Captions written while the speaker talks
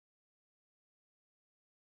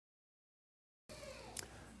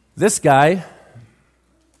This guy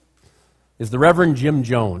is the Reverend Jim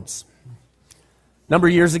Jones. A number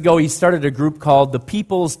of years ago, he started a group called the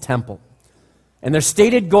People's Temple. And their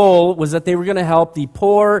stated goal was that they were going to help the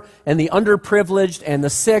poor and the underprivileged and the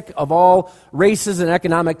sick of all races and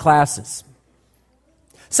economic classes.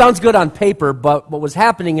 Sounds good on paper, but what was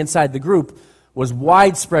happening inside the group was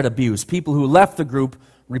widespread abuse. People who left the group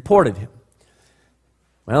reported him.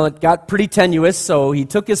 Well, it got pretty tenuous, so he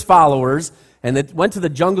took his followers and they went to the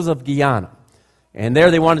jungles of Guyana. And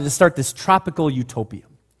there they wanted to start this tropical utopia.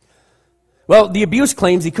 Well, the abuse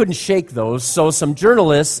claims he couldn't shake those, so some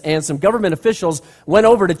journalists and some government officials went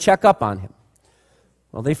over to check up on him.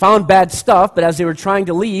 Well, they found bad stuff, but as they were trying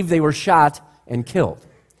to leave, they were shot and killed.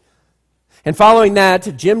 And following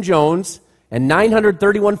that, Jim Jones and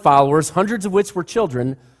 931 followers, hundreds of which were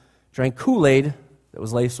children, drank Kool-Aid that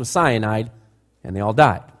was laced with cyanide, and they all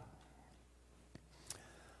died.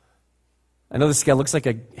 I know this guy looks like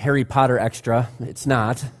a Harry Potter extra. It's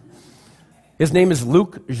not. His name is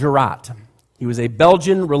Luc Girard. He was a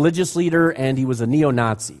Belgian religious leader, and he was a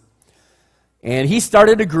neo-Nazi. And he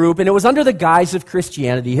started a group, and it was under the guise of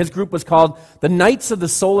Christianity. His group was called the Knights of the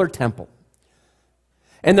Solar Temple.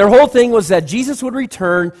 And their whole thing was that Jesus would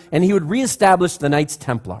return, and he would reestablish the Knights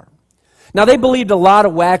Templar. Now, they believed a lot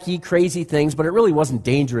of wacky, crazy things, but it really wasn't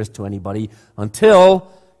dangerous to anybody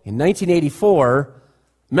until, in 1984,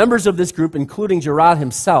 members of this group, including Girard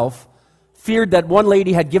himself, feared that one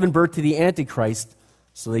lady had given birth to the Antichrist,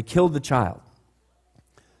 so they killed the child.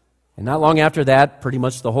 And not long after that, pretty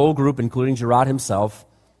much the whole group, including Girard himself,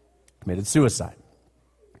 committed suicide.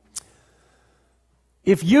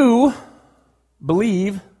 If you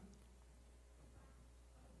believe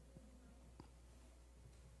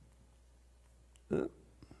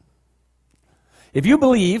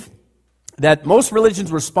that most religions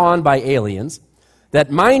were spawned by aliens, that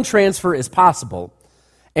mind transfer is possible,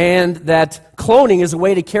 and that cloning is a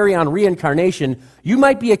way to carry on reincarnation, you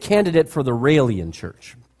might be a candidate for the Raelian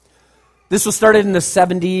Church. This was started in the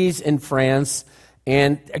 70s in France,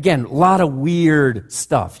 and again, a lot of weird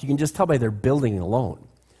stuff. You can just tell by their building alone.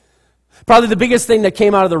 Probably the biggest thing that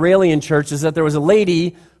came out of the Raelian Church is that there was a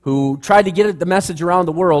lady who tried to get the message around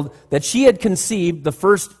the world that she had conceived the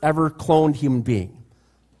first ever cloned human being.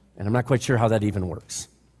 And I'm not quite sure how that even works.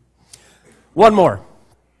 One more.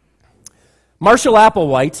 Marshall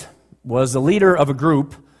Applewhite was the leader of a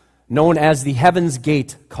group known as the Heaven's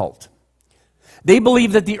Gate cult. They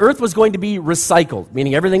believed that the earth was going to be recycled,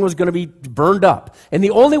 meaning everything was going to be burned up. And the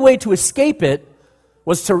only way to escape it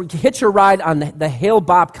was to hitch a ride on the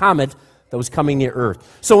Hale-Bopp comet that was coming near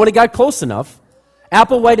Earth. So when it got close enough,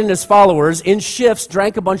 Applewhite and his followers, in shifts,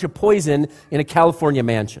 drank a bunch of poison in a California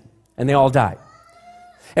mansion, and they all died.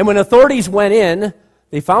 And when authorities went in,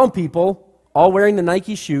 they found people all wearing the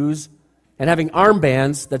Nike shoes and having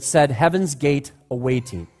armbands that said Heaven's Gate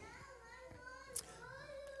awaiting.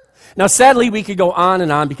 Now, sadly, we could go on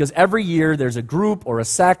and on because every year there's a group or a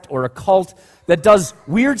sect or a cult that does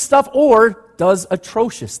weird stuff or does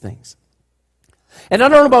atrocious things. And I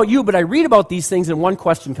don't know about you, but I read about these things and one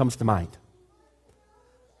question comes to mind.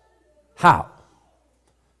 How?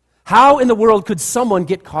 How in the world could someone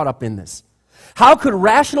get caught up in this? How could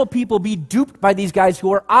rational people be duped by these guys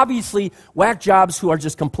who are obviously whack jobs who are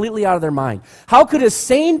just completely out of their mind? How could a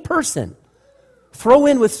sane person throw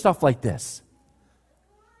in with stuff like this?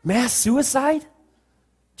 Mass suicide?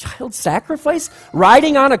 Child sacrifice?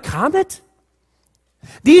 Riding on a comet?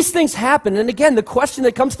 These things happen, and again, the question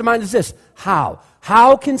that comes to mind is this: how?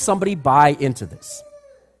 How can somebody buy into this?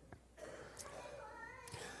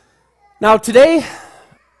 Now, today,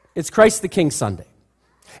 it's Christ the King Sunday.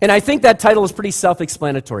 And I think that title is pretty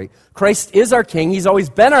self-explanatory. Christ is our King. He's always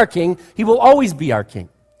been our King. He will always be our King.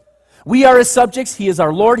 We are His subjects. He is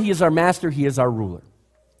our Lord. He is our Master. He is our ruler.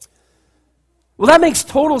 Well, that makes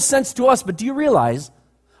total sense to us, but do you realize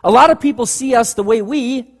a lot of people see us the way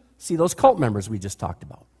we see those cult members we just talked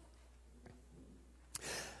about?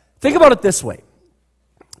 Think about it this way.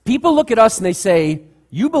 People look at us and they say,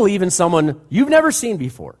 you believe in someone you've never seen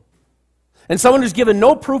before, and someone who's given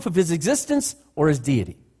no proof of his existence or his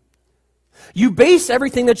deity. You base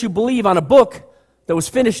everything that you believe on a book that was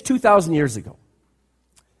finished 2,000 years ago.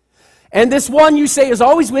 And this one you say is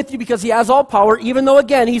always with you because he has all power, even though,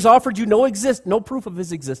 again, he's offered you no proof of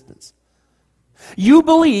his existence. You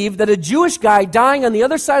believe that a Jewish guy dying on the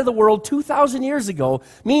other side of the world 2,000 years ago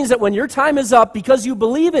means that when your time is up, because you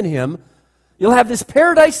believe in him, you'll have this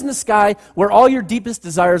paradise in the sky where all your deepest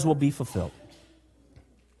desires will be fulfilled.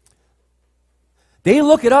 They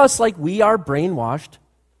look at us like we are brainwashed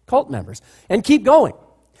cult members. And keep going.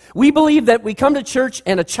 We believe that we come to church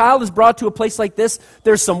and a child is brought to a place like this,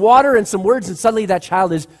 there's some water and some words, and suddenly that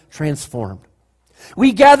child is transformed.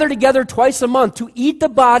 We gather together twice a month to eat the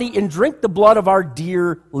body and drink the blood of our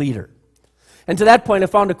dear leader. And to that point, I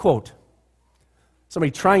found a quote.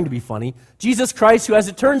 Somebody trying to be funny. Jesus Christ, who as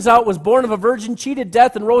it turns out was born of a virgin, cheated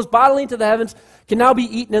death, and rose bodily into the heavens, can now be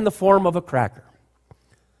eaten in the form of a cracker.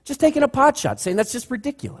 Just taking a pot shot, saying that's just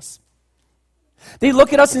ridiculous. They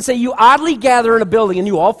look at us and say, you oddly gather in a building and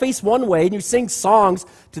you all face one way and you sing songs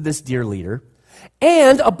to this dear leader.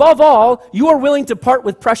 And above all, you are willing to part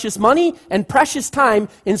with precious money and precious time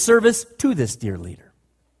in service to this dear leader.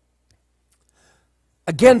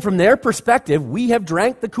 Again, from their perspective, we have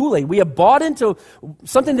drank the Kool-Aid. We have bought into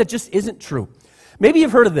something that just isn't true. Maybe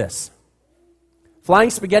you've heard of this. Flying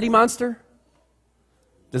spaghetti monster?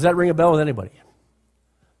 Does that ring a bell with anybody?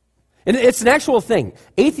 And it's an actual thing.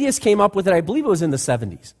 Atheists came up with it, I believe it was in the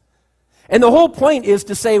 70s. And the whole point is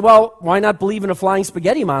to say, well, why not believe in a flying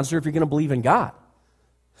spaghetti monster if you're going to believe in God?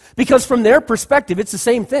 Because from their perspective, it's the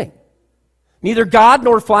same thing. Neither God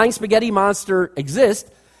nor flying spaghetti monster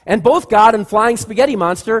exist, and both God and flying spaghetti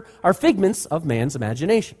monster are figments of man's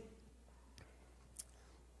imagination.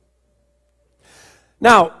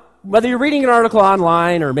 Now, whether you're reading an article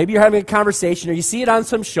online or maybe you're having a conversation or you see it on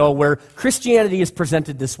some show where Christianity is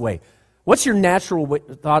presented this way, what's your natural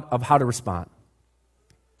thought of how to respond?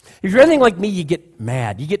 If you're anything like me, you get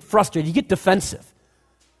mad, you get frustrated, you get defensive.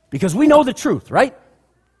 Because we know the truth, right?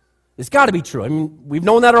 It's got to be true. I mean, we've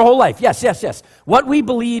known that our whole life. Yes, yes, yes. What we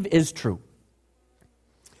believe is true.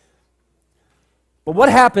 But what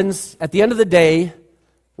happens at the end of the day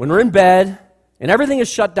when we're in bed and everything is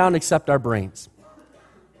shut down except our brains?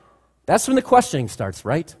 That's when the questioning starts,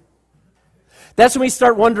 right? That's when we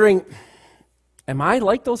start wondering, am I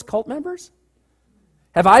like those cult members?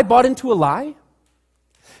 Have I bought into a lie?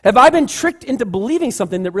 Have I been tricked into believing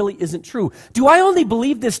something that really isn't true? Do I only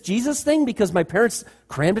believe this Jesus thing because my parents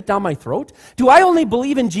crammed it down my throat? Do I only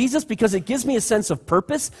believe in Jesus because it gives me a sense of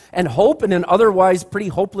purpose and hope in an otherwise pretty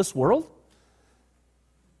hopeless world?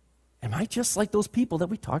 Am I just like those people that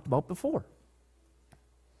we talked about before?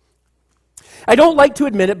 I don't like to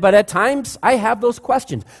admit it, but at times I have those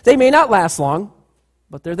questions. They may not last long,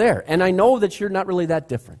 but they're there. And I know that you're not really that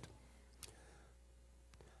different.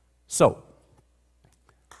 So,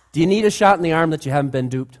 do you need a shot in the arm that you haven't been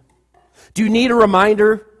duped? Do you need a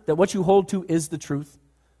reminder that what you hold to is the truth?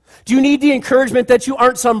 Do you need the encouragement that you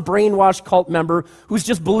aren't some brainwashed cult member who's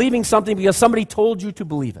just believing something because somebody told you to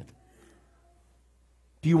believe it?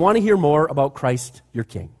 Do you want to hear more about Christ, your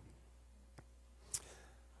King?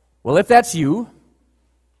 Well, if that's you,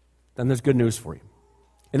 then there's good news for you.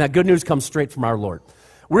 And that good news comes straight from our Lord.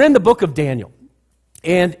 We're in the book of Daniel.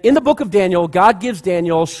 And in the book of Daniel, God gives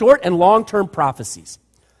Daniel short and long-term prophecies.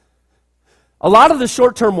 A lot of the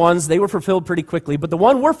short-term ones, they were fulfilled pretty quickly, but the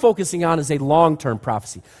one we're focusing on is a long-term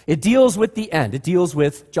prophecy. It deals with the end. It deals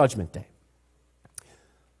with Judgment Day.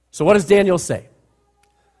 So what does Daniel say?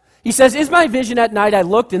 He says, "In my vision at night I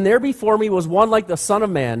looked, and there before me was one like the Son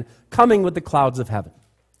of Man coming with the clouds of heaven."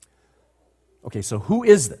 Okay, so who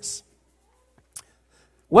is this?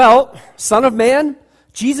 Well, Son of Man,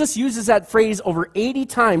 Jesus uses that phrase over 80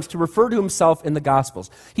 times to refer to himself in the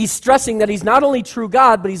Gospels. He's stressing that he's not only true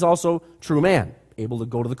God, but he's also true man, able to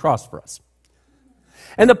go to the cross for us.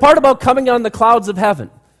 And the part about coming on the clouds of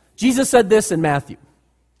heaven, Jesus said this in Matthew.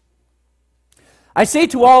 "I say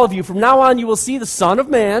to all of you, from now on you will see the Son of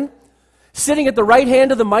Man sitting at the right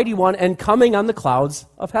hand of the Mighty One and coming on the clouds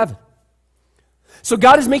of heaven." So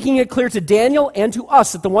God is making it clear to Daniel and to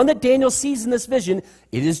us that the one that Daniel sees in this vision,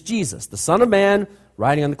 it is Jesus, the Son of Man,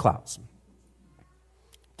 riding on the clouds.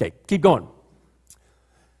 Okay, keep going.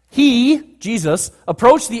 He, Jesus,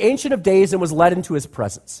 approached the Ancient of Days and was led into his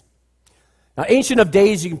presence. Now, Ancient of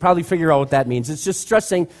Days, you can probably figure out what that means. It's just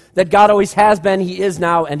stressing that God always has been, he is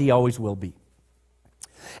now, and he always will be.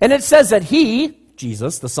 And it says that he,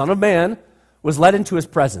 Jesus, the Son of Man, was led into his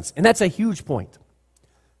presence. And that's a huge point.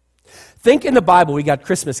 Think in the Bible, we got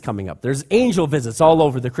Christmas coming up. There's angel visits all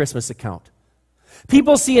over the Christmas account.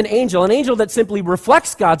 People see an angel that simply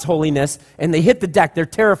reflects God's holiness, and they hit the deck. They're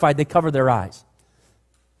terrified. They cover their eyes.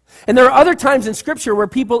 And there are other times in Scripture where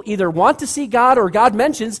people either want to see God or God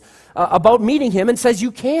mentions about meeting him and says,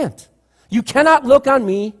 you can't. You cannot look on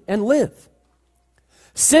me and live.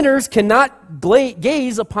 Sinners cannot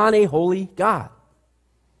gaze upon a holy God.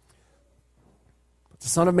 But the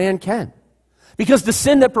Son of Man can. Because the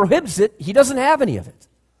sin that prohibits it, he doesn't have any of it.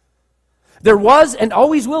 There was and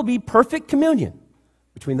always will be perfect communion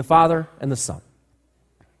between the Father and the Son.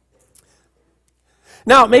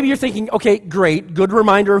 Now, maybe you're thinking, okay, great, good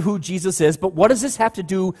reminder of who Jesus is, but what does this have to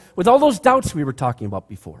do with all those doubts we were talking about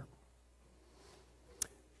before?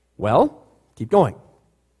 Well, keep going.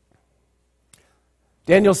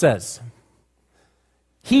 Daniel says,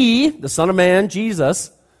 He, the Son of Man,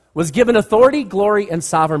 Jesus, was given authority, glory, and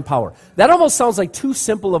sovereign power. That almost sounds like too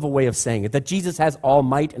simple of a way of saying it, that Jesus has all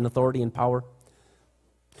might and authority and power.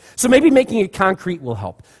 So maybe making it concrete will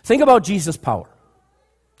help. Think about Jesus' power.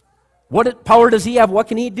 What power does he have? What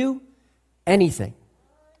can he do? Anything.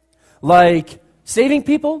 Like saving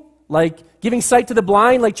people, like giving sight to the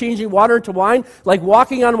blind, like changing water into wine, like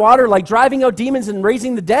walking on water, like driving out demons and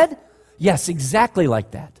raising the dead? Yes, exactly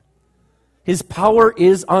like that. His power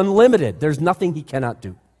is unlimited. There's nothing he cannot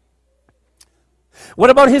do. What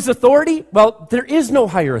about his authority? Well, there is no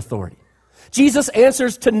higher authority. Jesus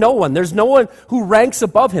answers to no one. There's no one who ranks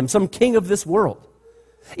above him, some king of this world.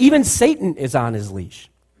 Even Satan is on his leash.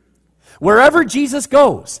 Wherever Jesus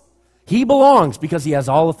goes, he belongs because he has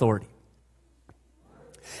all authority.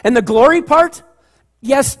 And the glory part?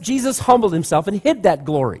 Yes, Jesus humbled himself and hid that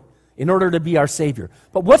glory in order to be our Savior.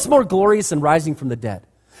 But what's more glorious than rising from the dead?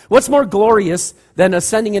 What's more glorious than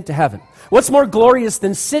ascending into heaven? What's more glorious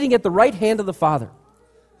than sitting at the right hand of the Father?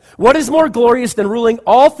 What is more glorious than ruling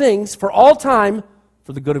all things for all time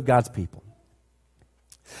for the good of God's people?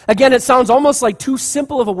 Again, it sounds almost like too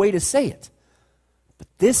simple of a way to say it. But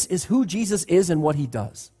this is who Jesus is and what he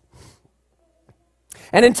does.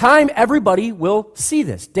 And in time, everybody will see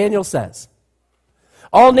this. Daniel says,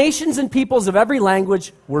 all nations and peoples of every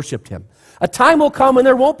language worshiped him. A time will come when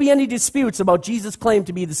there won't be any disputes about Jesus' claim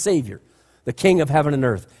to be the Savior, the King of heaven and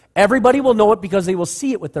earth. Everybody will know it because they will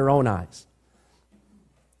see it with their own eyes.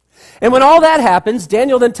 And when all that happens,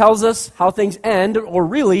 Daniel then tells us how things end, or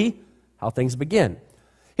really, how things begin.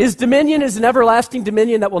 His dominion is an everlasting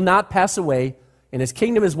dominion that will not pass away, and his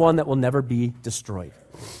kingdom is one that will never be destroyed.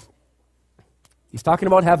 He's talking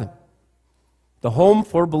about heaven, the home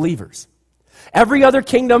for believers. Every other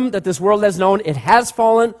kingdom that this world has known, it has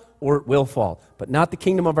fallen or it will fall, but not the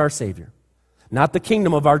kingdom of our Savior, not the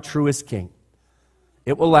kingdom of our truest King.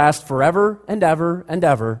 It will last forever and ever and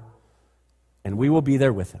ever, and we will be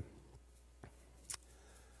there with him.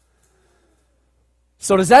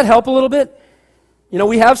 So does that help a little bit? You know,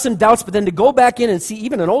 we have some doubts, but then to go back in and see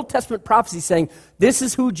even an Old Testament prophecy saying, this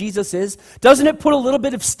is who Jesus is, doesn't it put a little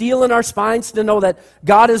bit of steel in our spines to know that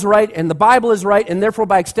God is right and the Bible is right, and therefore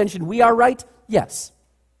by extension we are right? Yes.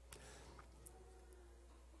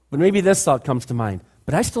 But maybe this thought comes to mind,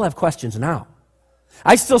 but I still have questions now.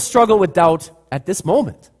 I still struggle with doubt at this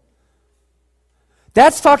moment.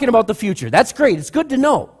 That's talking about the future. That's great. It's good to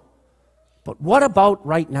know. But what about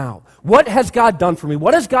right now? What has God done for me?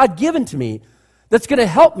 What has God given to me that's going to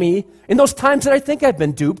help me in those times that I think I've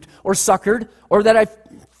been duped or suckered or that I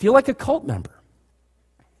feel like a cult member?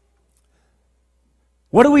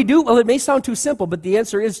 What do we do? Well, it may sound too simple, but the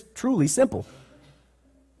answer is truly simple.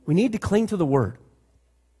 We need to cling to the Word.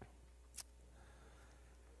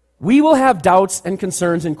 We will have doubts and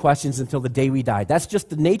concerns and questions until the day we die. That's just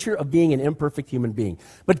the nature of being an imperfect human being.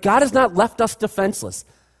 But God has not left us defenseless.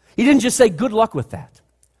 He didn't just say, good luck with that.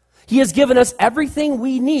 He has given us everything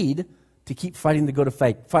we need to keep fighting the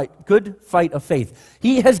good fight of faith.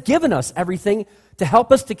 He has given us everything to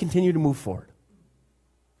help us to continue to move forward.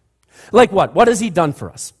 Like what? What has he done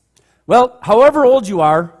for us? Well, however old you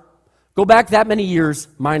are, go back that many years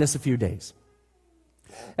minus a few days.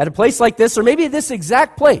 At a place like this, or maybe this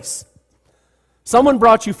exact place, someone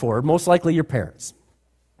brought you forward, most likely your parents.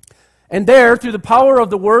 And there, through the power of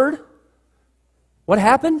the Word, what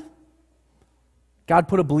happened? God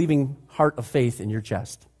put a believing heart of faith in your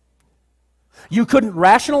chest. You couldn't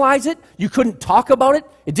rationalize it. You couldn't talk about it.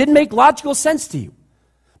 It didn't make logical sense to you.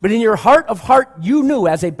 But in your heart of heart, you knew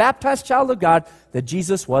as a baptized child of God that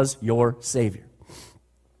Jesus was your Savior.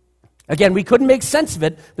 Again, we couldn't make sense of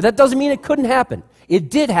it, but that doesn't mean it couldn't happen. It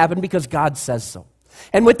did happen because God says so.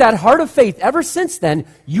 And with that heart of faith, ever since then,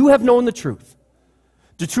 you have known the truth.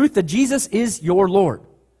 The truth that Jesus is your Lord.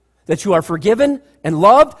 That you are forgiven and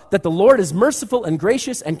loved, that the Lord is merciful and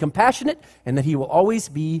gracious and compassionate, and that he will always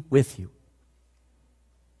be with you.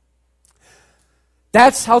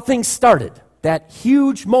 That's how things started, that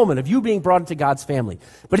huge moment of you being brought into God's family.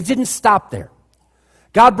 But it didn't stop there.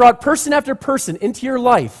 God brought person after person into your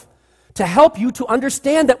life to help you to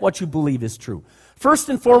understand that what you believe is true. First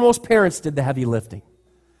and foremost, parents did the heavy lifting.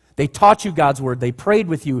 They taught you God's word. They prayed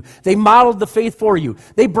with you. They modeled the faith for you.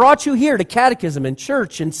 They brought you here to catechism and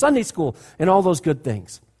church and Sunday school and all those good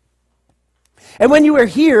things. And when you were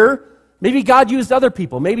here, maybe God used other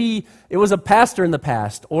people. Maybe it was a pastor in the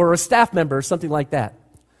past or a staff member or something like that.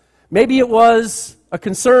 Maybe it was a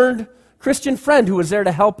concerned Christian friend who was there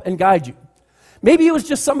to help and guide you. Maybe it was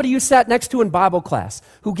just somebody you sat next to in Bible class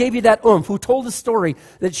who gave you that oomph, who told a story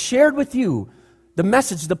that shared with you the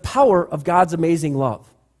message, the power of God's amazing love.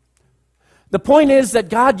 The point is that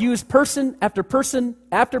God used person after person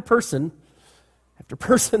after person after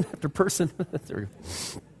person after person.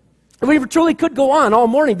 We truly could go on all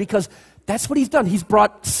morning because that's what he's done. He's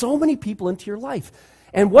brought so many people into your life.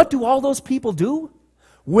 And what do all those people do?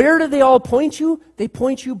 Where do they all point you? They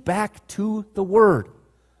point you back to the Word.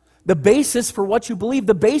 The basis for what you believe,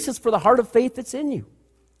 the basis for the heart of faith that's in you.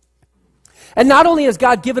 And not only has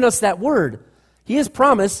God given us that Word, He has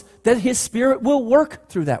promised that His Spirit will work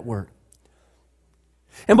through that Word.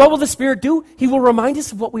 And what will the Spirit do? He will remind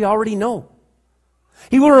us of what we already know.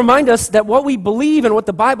 He will remind us that what we believe and what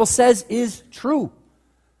the Bible says is true.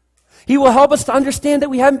 He will help us to understand that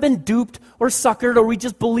we haven't been duped or suckered or we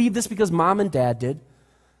just believe this because mom and dad did.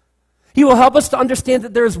 He will help us to understand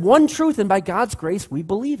that there is one truth and by God's grace we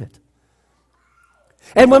believe it.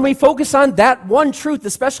 And when we focus on that one truth,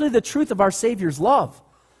 especially the truth of our Savior's love,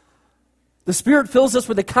 the Spirit fills us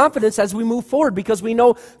with the confidence as we move forward because we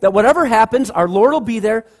know that whatever happens, our Lord will be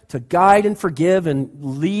there to guide and forgive and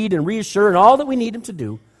lead and reassure and all that we need Him to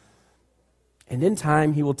do. And in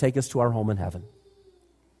time, He will take us to our home in heaven.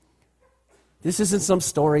 This isn't some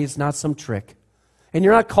story. It's not some trick. And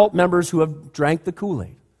you're not cult members who have drank the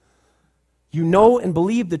Kool-Aid. You know and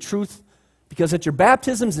believe the truth because at your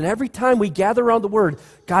baptisms and every time we gather around the Word,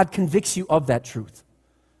 God convicts you of that truth.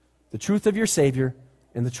 The truth of your Savior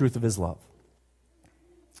and the truth of His love.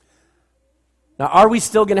 Now, are we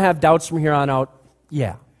still going to have doubts from here on out?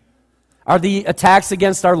 Yeah. Are the attacks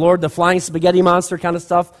against our Lord, the flying spaghetti monster kind of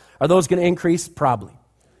stuff, are those going to increase? Probably.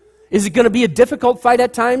 Is it going to be a difficult fight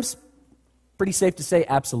at times? Pretty safe to say,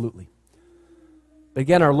 absolutely. But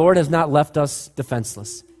again, our Lord has not left us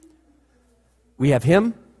defenseless. We have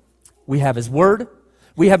Him. We have His Word.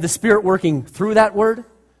 We have the Spirit working through that Word.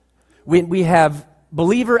 We have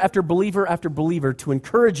believer after believer after believer to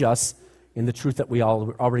encourage us in the truth that we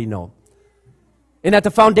all already know. And at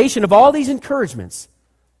the foundation of all these encouragements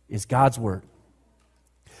is God's Word.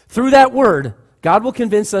 Through that Word, God will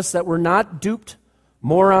convince us that we're not duped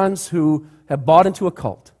morons who have bought into a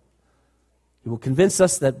cult. He will convince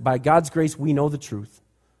us that by God's grace we know the truth.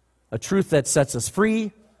 A truth that sets us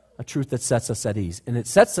free, a truth that sets us at ease. And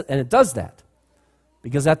it does that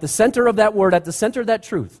because at the center of that Word, at the center of that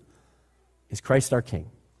truth, is Christ our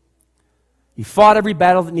King. He fought every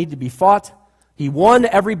battle that needed to be fought. He won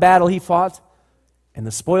every battle He fought. And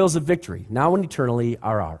the spoils of victory, now and eternally,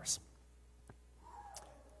 are ours.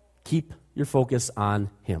 Keep your focus on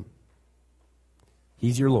Him.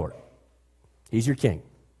 He's your Lord. He's your King.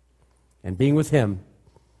 And being with Him,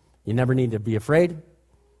 you never need to be afraid.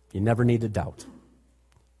 You never need to doubt.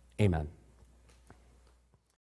 Amen.